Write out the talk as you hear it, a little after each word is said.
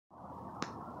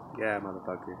Yeah,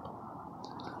 motherfucker.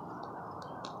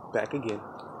 Back again.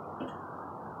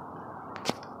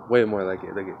 Way more like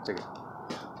it. Look it. Check it.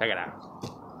 Check it out.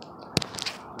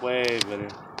 Way better.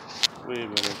 Way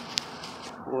better.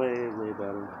 Way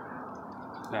better.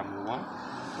 Got me one.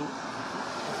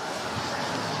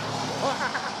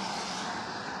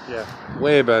 Yeah.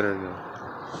 Way better now.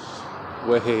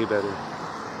 Way better.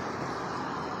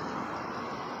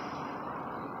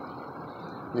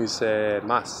 He said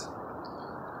más.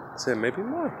 I said maybe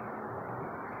more.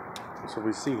 So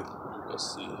we see.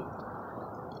 Let's see.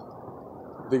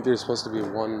 I think there's supposed to be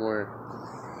one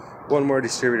more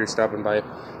distributor stopping by.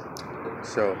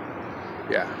 So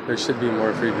yeah, there should be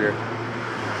more free beer.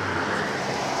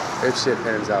 If shit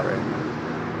pans out right.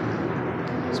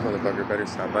 This motherfucker better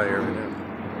stop by here right now.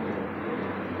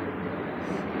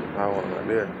 I want my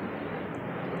beer.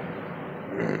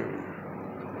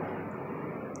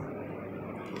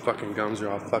 Fucking gums are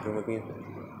all fucking with me.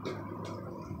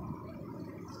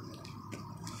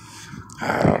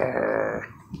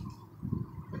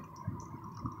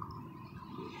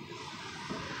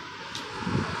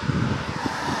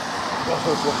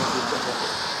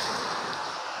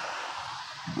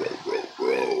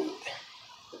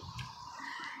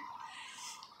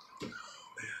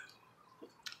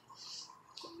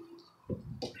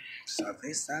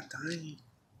 Cerveza time.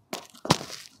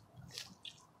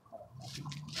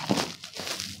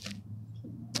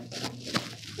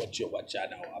 What you know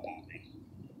about me?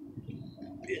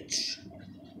 Bitch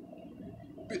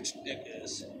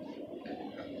niggas.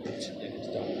 Bitch niggas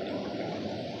don't know.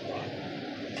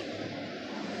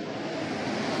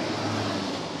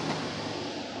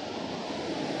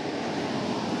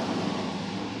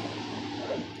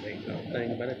 Ain't no thing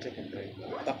but a chicken thing.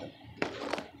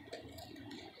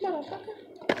 Motherfucker.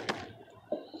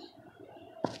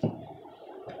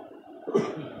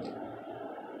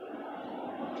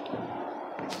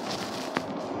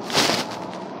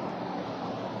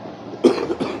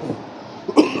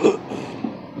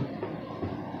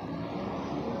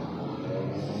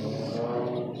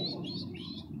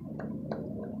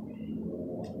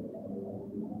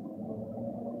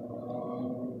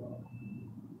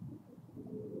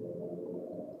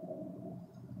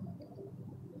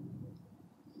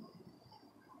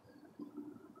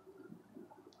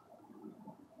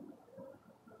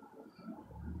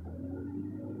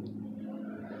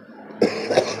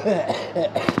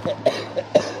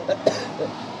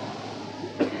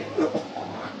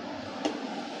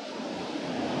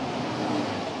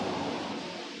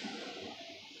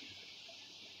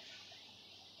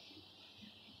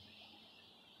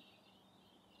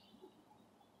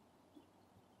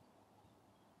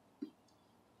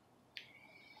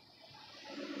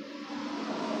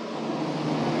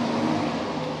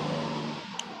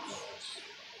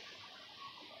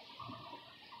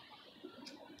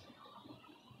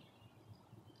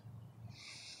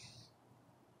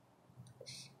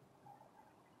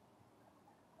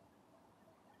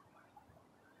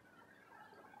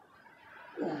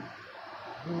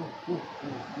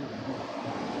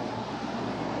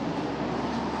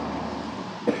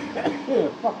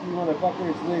 Fuck you, motherfucker,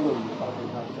 it's legal, you fucking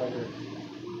motherfucker.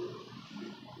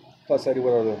 Plus, I do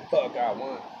whatever the fuck I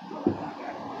want.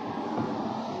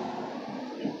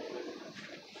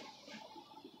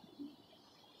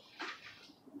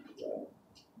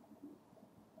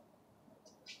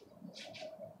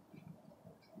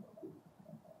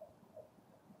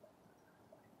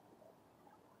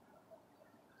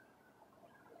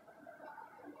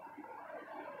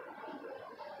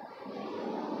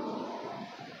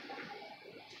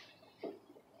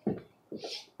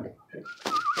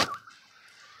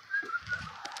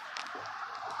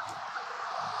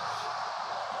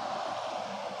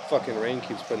 Fucking rain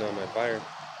keeps putting out my fire.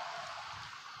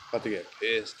 About to get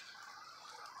pissed.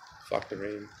 Fuck the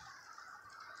rain.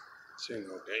 This ain't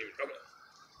no game. Come on.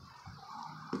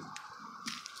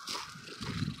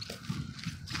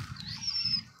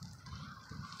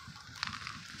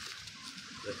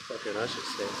 The fucking Usher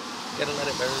say, gotta let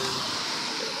it burn.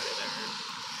 Gotta let it burn.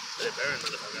 Let it burn,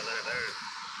 motherfucker. Let it burn.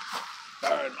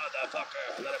 Burn,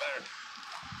 motherfucker. Let it burn.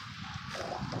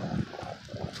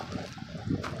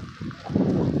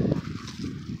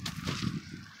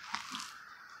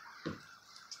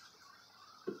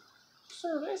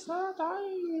 Cerveza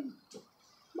time,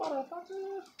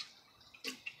 motherfucker.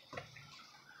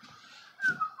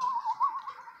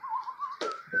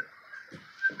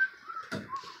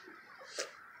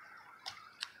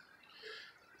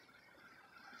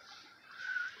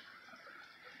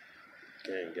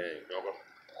 Gang, go.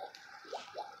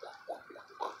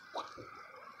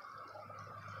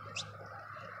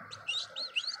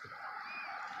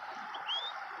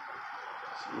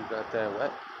 So you got that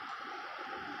wet?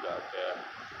 You got that.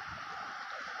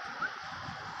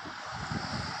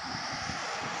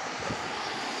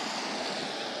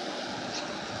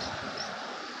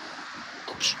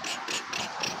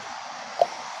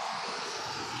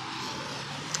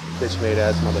 Bitch made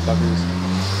ass motherfuckers.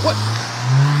 What?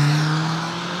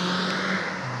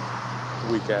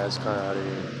 Weak ass, kind of out of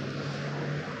here.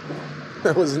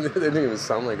 That wasn't. It didn't even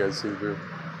sound like a Subaru.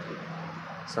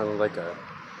 It sounded like a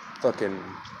fucking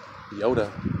Yoda.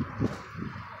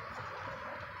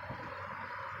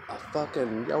 A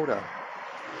fucking Yoda.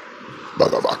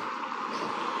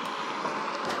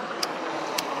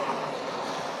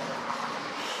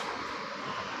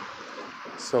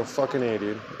 So fucking A,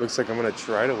 dude. Looks like I'm gonna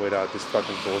try to wait out this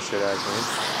fucking bullshit ass man.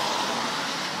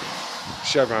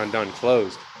 Chevron done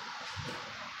closed.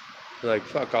 Like,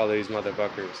 fuck all these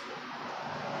motherfuckers.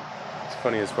 It's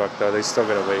funny as fuck though, they still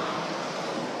gotta wait.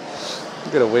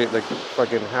 You gotta wait like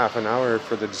fucking half an hour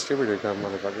for the distributor to come,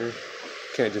 motherfucker. You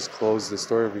can't just close the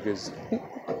store because you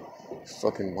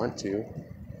fucking want to.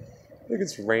 I think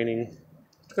it's raining.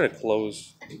 It's gonna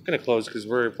close. It's gonna close because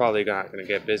we're probably not gonna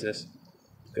get business.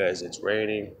 Because it's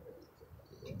raining.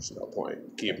 There's no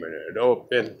point keeping it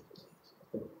open.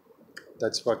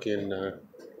 That's fucking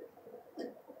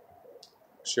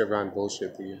Chevron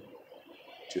bullshit for you.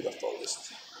 To the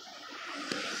fullest.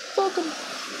 Fuck 'em.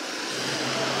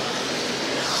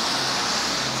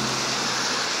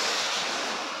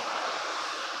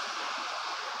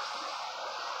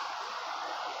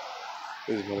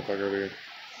 There's a motherfucker over here.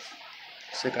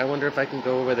 It's like, I wonder if I can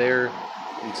go over there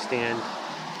and stand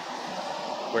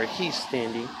where he's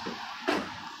standing.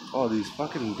 Oh, these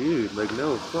fucking dude, like,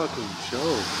 no fucking joke,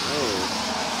 no.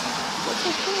 What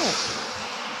the fuck?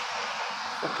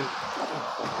 Fucking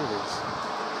motherfuckers.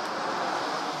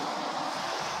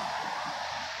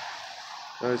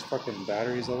 Oh, there's fucking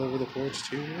batteries all over the porch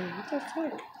too, man. What the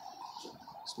fuck?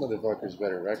 These motherfuckers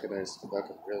better recognize the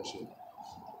fucking real shit.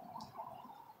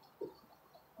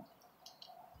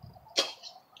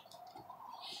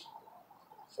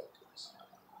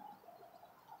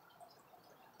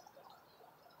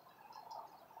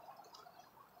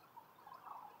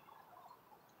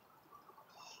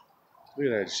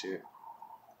 Look at that shit.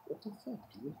 What the fuck,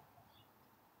 dude?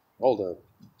 Hold up.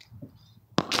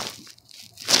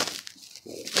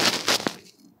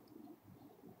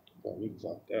 Oh, we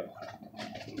fucked up.